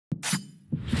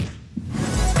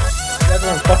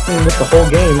rather than fucking with the whole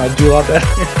game, I'd do a lot better.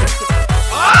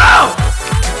 Oh!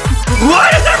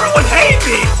 Why does everyone hate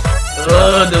me?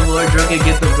 Oh, the more drunk I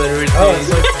get, the better it is. Oh, it's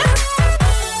like...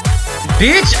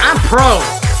 Bitch, I'm pro!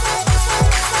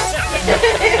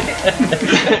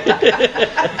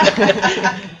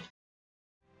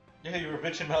 Yeah, you were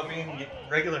bitching about being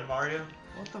regular Mario?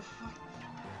 What the fuck?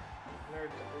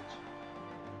 America,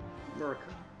 bitch. America.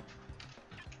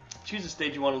 Choose a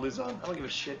stage you want to lose on. I don't give a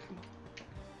shit.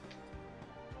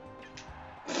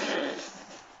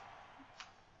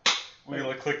 We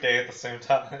like clicked A at the same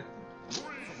time.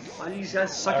 Why do you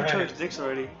guys suck each other's dicks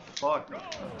already? Fuck.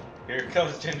 Here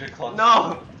comes Ginger Claw.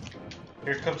 No!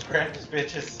 Here comes Grandpa's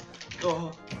bitches.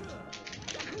 Oh.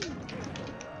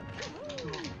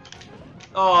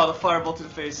 Oh, the fireball to the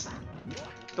face.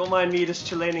 Don't mind me, just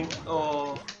chillaning.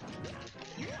 Oh.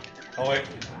 Oh wait.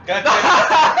 God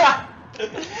damn it.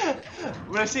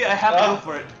 When I see it, I have to go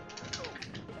for it.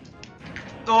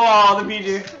 Oh, the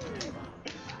meteor.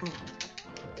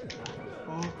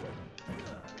 Oh.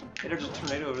 Hey, there's a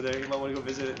tornado over there. You might want to go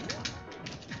visit it.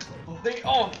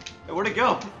 Oh. Hey, where'd it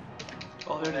go?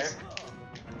 Oh, there it is.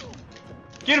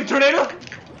 Get him, tornado!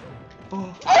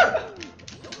 Oh.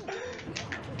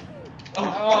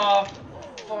 Oh,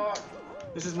 fuck.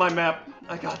 This is my map.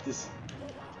 I got this.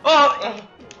 Oh!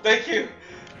 Thank you.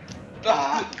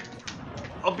 Ah.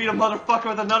 I'll beat a motherfucker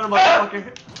with another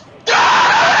motherfucker.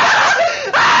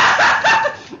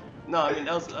 No, I mean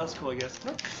that was cool, I guess.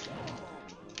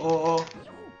 Oh.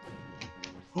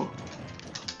 Oh.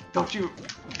 Don't you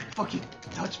fucking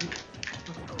touch me.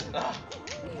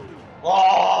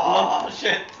 Oh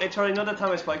shit. Hey Charlie, you know that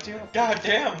time I spiked you? God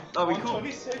damn. Oh, we cool.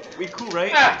 126. We cool,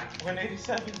 right?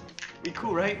 187. We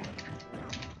cool, right?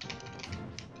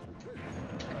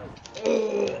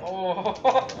 Oh.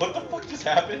 What the fuck just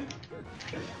happened?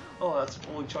 Oh, that's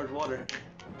fully charged water.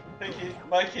 Hey Keith.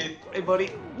 Bye Keith. Hey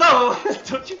buddy. No!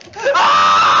 Don't you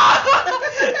ah!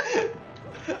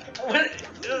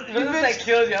 When that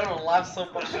kills you, I'm gonna laugh so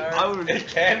fucking hard. It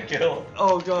can kill.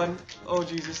 Oh god. Oh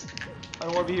Jesus. I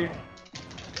don't want to be here.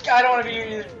 I don't want to be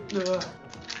here either.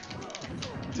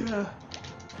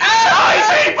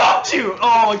 Ah! He bumped you!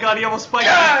 Oh my god, he almost spiked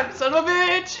me. Son of a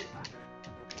bitch!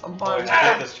 I'm Oh, fine. you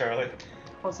got this, Charlie.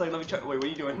 One second, let me try. Wait, what are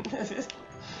you doing?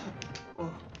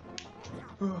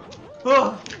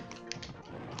 Oh.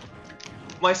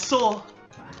 My soul.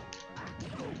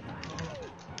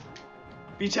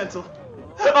 Be gentle.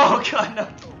 Oh god, no.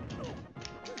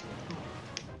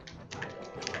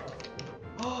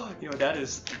 Oh, you know what that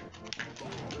is?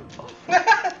 Oh.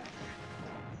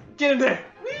 Get in there.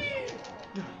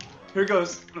 Here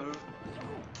goes.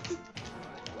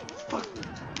 Fuck.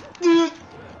 Dude,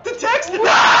 the text. No!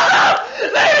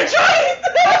 Let me try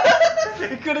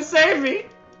it. It could have saved me.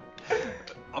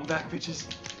 I'm back, bitches.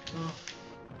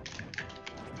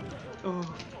 Oh.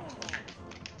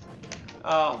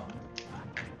 Oh.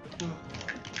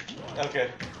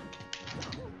 Okay.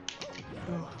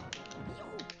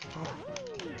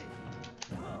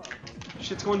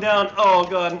 Shit's going down. Oh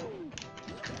god.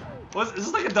 Is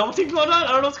this like a double team going on?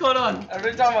 I don't know what's going on. I don't know what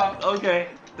you're talking about. Okay.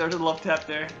 There's a love tap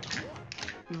there.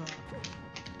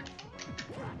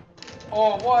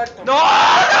 Oh, what? No!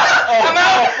 I'm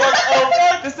out! Oh,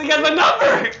 fuck. This thing has my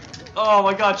number! Oh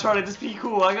my god, Charlie, just be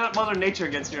cool. I got Mother Nature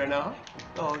against you right now.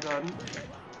 Oh god.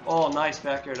 Oh, nice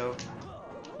back here though.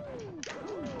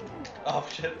 Oh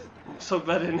shit. I'm so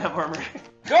glad I didn't have armor.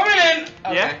 Coming in!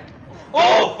 Okay. Yeah?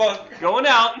 Oh fuck. Going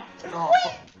out. Oh,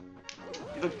 fuck.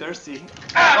 You look thirsty.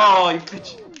 Oh, you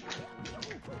bitch.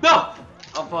 No!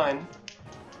 I'm fine.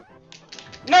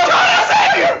 No! I'll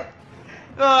save you!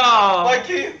 Oh! Bye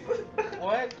Keith.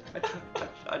 What?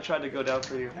 I tried to go down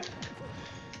for you.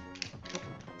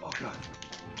 Oh god.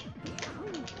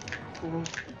 Oh,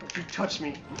 don't you touch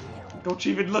me. Don't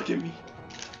you even look at me.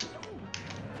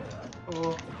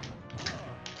 Oh.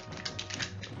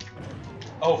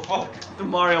 Oh fuck. The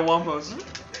Mario Wombos.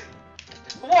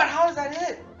 What? How is that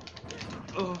it?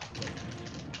 Oh.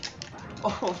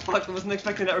 Oh fuck, I wasn't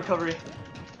expecting that recovery.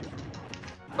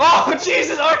 Oh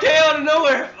Jesus, RKO out of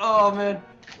nowhere! Oh man.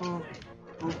 Oh.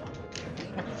 Oh.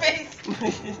 My face!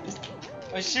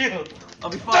 My shield! I'll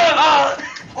be fine.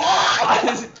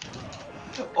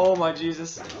 Oh my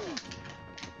Jesus.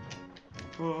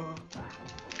 Oh.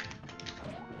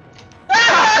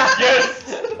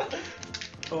 Yes!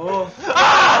 Oh.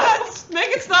 Ah!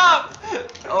 Make it stop!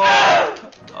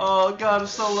 Oh. Oh god, I'm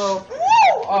so low.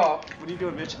 Oh. What are you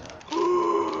doing, bitch?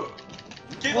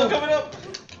 Keith, I'm coming up!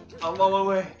 I'm on my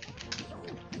way.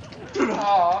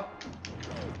 Aw.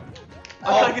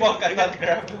 Oh fuck, I thought I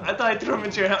grabbed him. I thought I threw him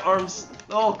into your arms.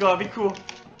 Oh god, be cool.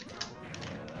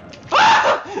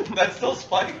 Ah! That's still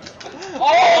spiked.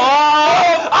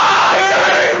 Oh!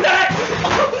 Ah!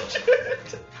 Oh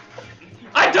shit!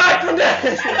 I died from that!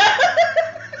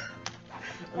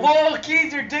 Whoa,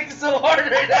 Keith, your dick is so hard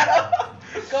right now.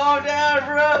 Calm down,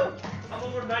 bro. I'm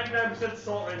over 99%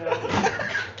 salt right now.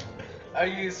 Are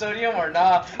you sodium or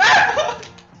not?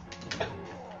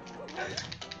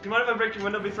 You mind if I break your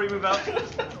window before you move out?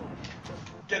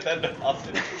 Get that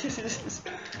deposit.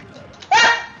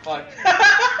 Fuck.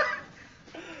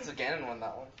 So Ganon won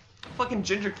that one. Fucking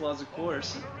Ginger Claws, of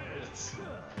course.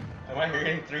 Am I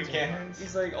hearing 3 cannons?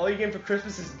 He's like, all you get for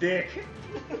Christmas is dick.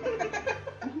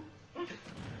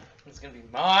 It's gonna be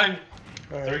mine.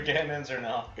 3 cannons or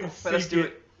no? Let's do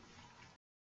it.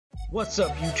 What's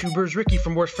up, YouTubers? Ricky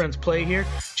from Worst Friends Play here.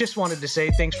 Just wanted to say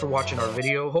thanks for watching our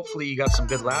video. Hopefully you got some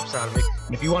good laughs out of it.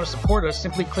 And if you want to support us,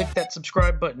 simply click that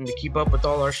subscribe button to keep up with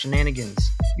all our shenanigans.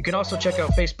 You can also check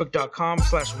out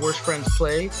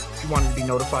facebook.com/worstfriendsplay if you want to be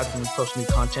notified when we post new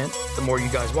content. The more you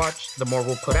guys watch, the more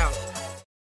we'll put out.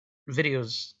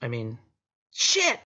 Videos, I mean. Shit!